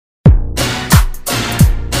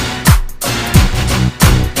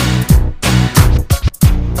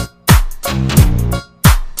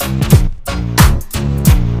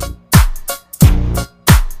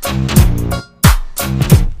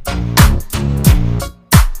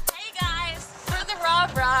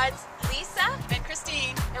RawBroads, Lisa and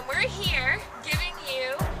Christine, and we're here giving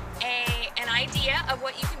you an idea of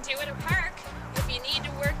what you can do at a park if you need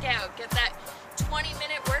to work out. Get that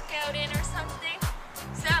 20-minute workout in or something.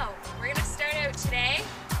 So we're gonna start out today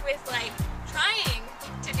with like trying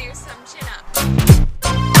to do some chin-ups.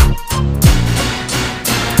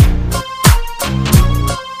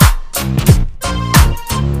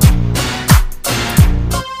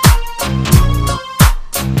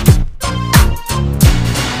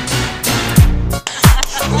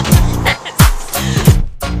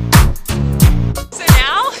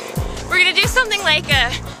 Like a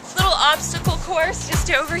little obstacle course just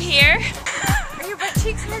over here. Are your butt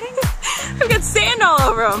cheeks hurting? I've got sand all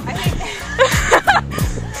over them. I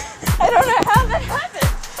don't know how that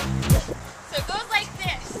happened. So it goes like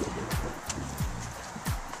this.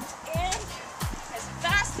 And as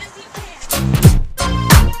fast as you can.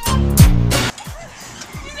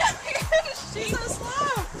 You know, you're gonna shake so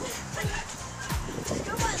slow.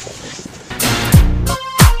 Come on.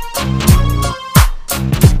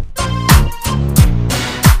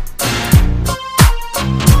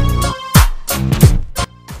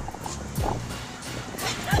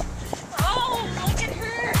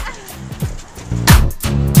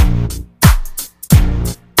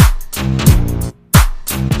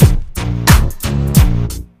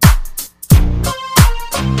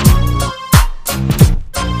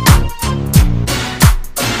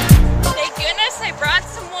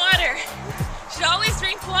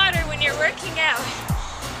 Working out.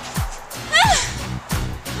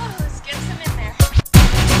 Oh, let's get some in there.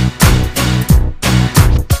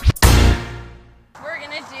 We're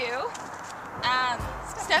gonna do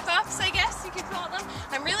step-ups, I guess you could call them.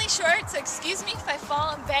 I'm really short, so excuse me if I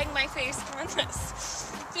fall and bang my face on this.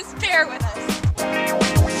 Just bear with us.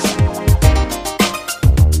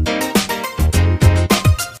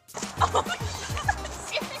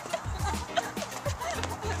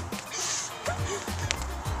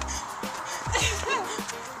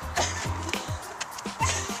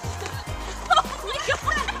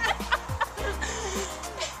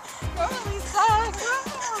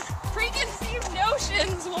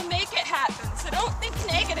 Will make it happen, so don't think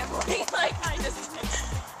negatively like I just did.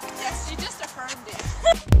 Yes, you just affirmed it.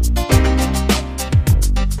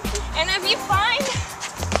 And if you find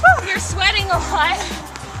you're sweating a lot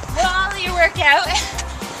while you work out,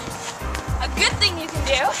 a good thing you can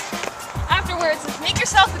do afterwards is make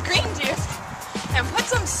yourself a green juice and put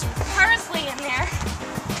some parsley in there,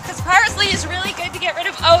 because parsley is really good to get rid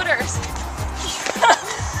of odors.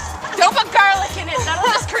 Don't put garlic in it, that'll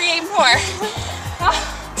just create more.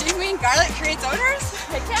 Do you mean garlic creates odors?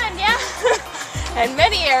 It can, yeah. And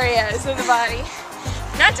many areas of the body,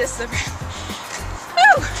 not just the breath.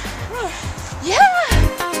 Woo! Yeah!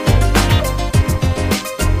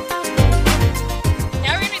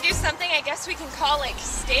 Now we're gonna do something I guess we can call like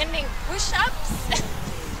standing push-ups.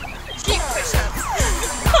 Keep push-ups.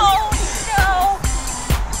 Oh no!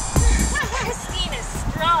 Christine is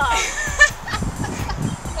strong.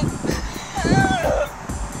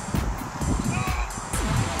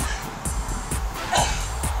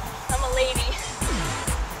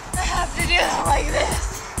 Like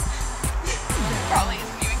this. Probably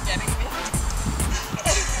isn't even getting me.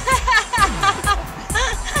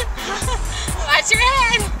 Watch your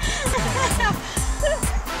head.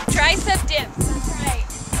 Tricep dips. That's right.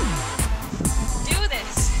 Do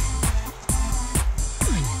this.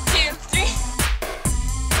 1, 2, 3.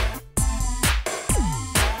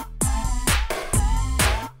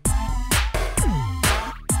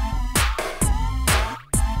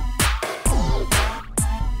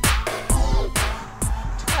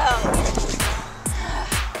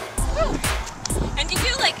 And you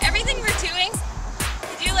do like everything we're doing,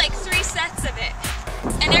 you do like 3 sets of it.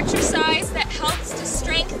 An exercise that helps to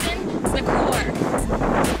strengthen the core.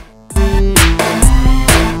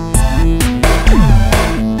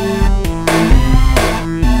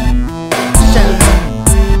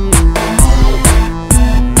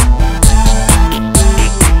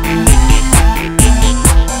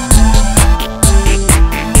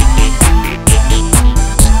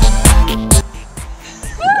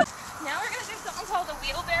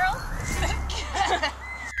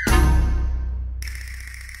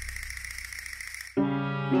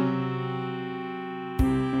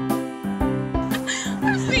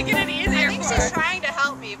 She's trying to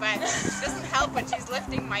help me, but it doesn't help when she's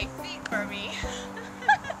lifting my feet for me.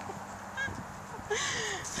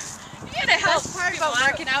 You gotta help. The best part about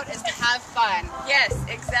working out is to have fun. Yes,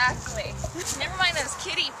 exactly. Never mind those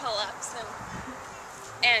kiddie pull-ups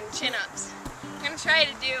and chin-ups. I'm gonna try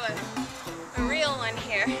to do a real one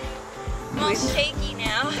here. I'm all shaky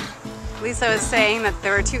now. Lisa was saying that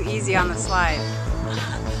they were too easy on the slide.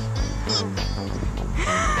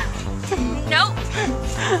 Nope.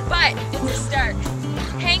 But it's a start.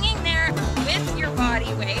 Hanging there with your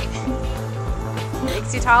body weight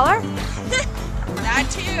Makes you taller? that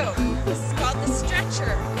too. This is called the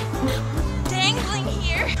stretcher. Dangling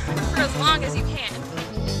here for as long as you can.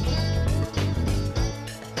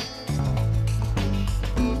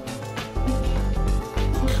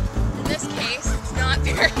 In this case, it's not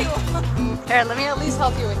very long. Here, let me at least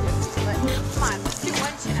help you with this. Come on, let's do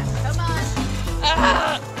one chest. Come on.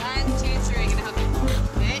 Ah. 1, 2, 3. Gonna help you.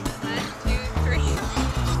 Okay, 1, 2, 3.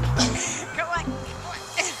 Come on.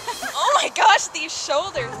 Oh my gosh, these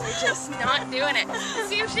shoulders are just not doing it. Let's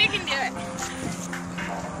see if she can do it.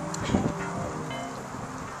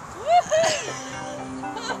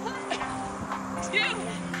 Two,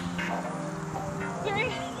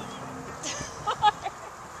 3, 4.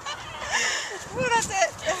 Ooh, that's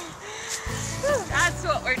it. That's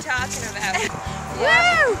what we're talking about.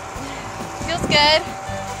 Yeah. Woo! Feels good.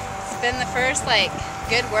 It's been the first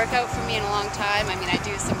good workout for me in a long time. I mean, I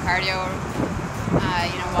do some cardio,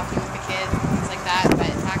 walking with the kids, things like that.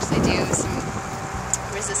 But to actually do some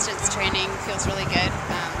resistance training feels really good.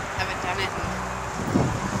 Haven't done it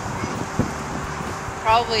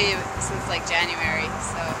probably since January.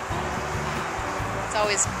 So it's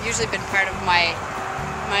always usually been part of my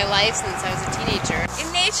life since I was a teenager. In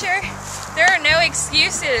nature, there are no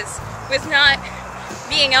excuses with not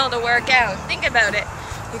being able to work out. Think about it.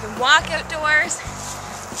 You can walk outdoors.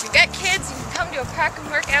 If you've got kids, you can come to a park and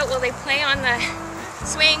work out while they play on the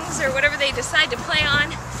swings or whatever they decide to play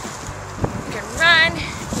on. You can run,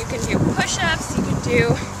 you can do push-ups, you can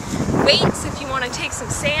do weights if you want to take some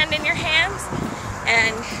sand in your hands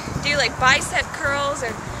and do bicep curls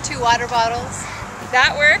or 2 water bottles.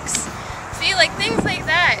 that works. See, things like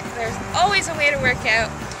that. There's always a way to work out.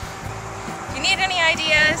 If you need any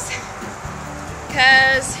ideas,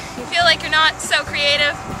 because you feel like you're not so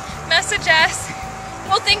creative, message us.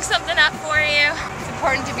 We'll think something up for you. It's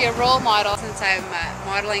important to be a role model. Since I'm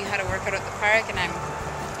modeling how to work out at the park, and I'm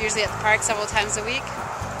usually at the park several times a week,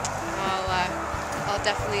 I'll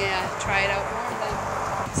definitely try it out more then.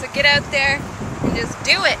 So get out there and just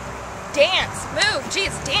do it. Dance, move,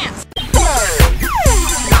 geez, dance.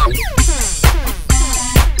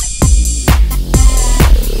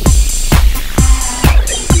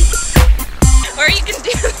 Or you can do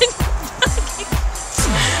it.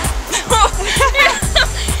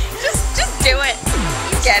 just do it.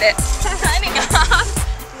 You get it. Signing off.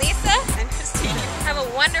 Lisa and Christine. Have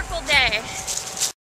a wonderful day.